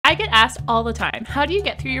I get asked all the time, how do you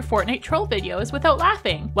get through your Fortnite troll videos without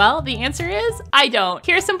laughing? Well, the answer is, I don't.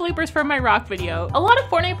 Here's some bloopers from my rock video. A lot of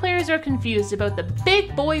Fortnite players are confused about the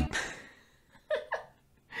big boy...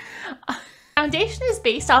 Foundation is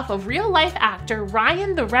based off of real-life actor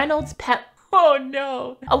Ryan the Reynolds pet... Oh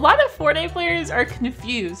no. A lot of Fortnite players are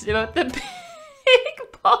confused about the big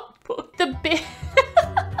bald boy.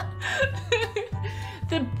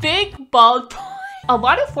 The big bald boy. A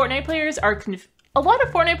lot of Fortnite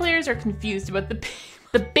players are confused about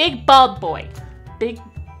the big bald boy. Big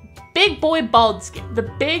boy bald skin. The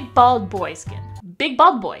big bald boy skin. Big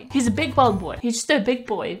bald boy. He's a big bald boy. He's just a big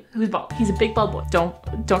boy who's bald. He's a big bald boy.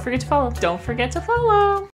 Don't forget to follow. Don't forget to follow.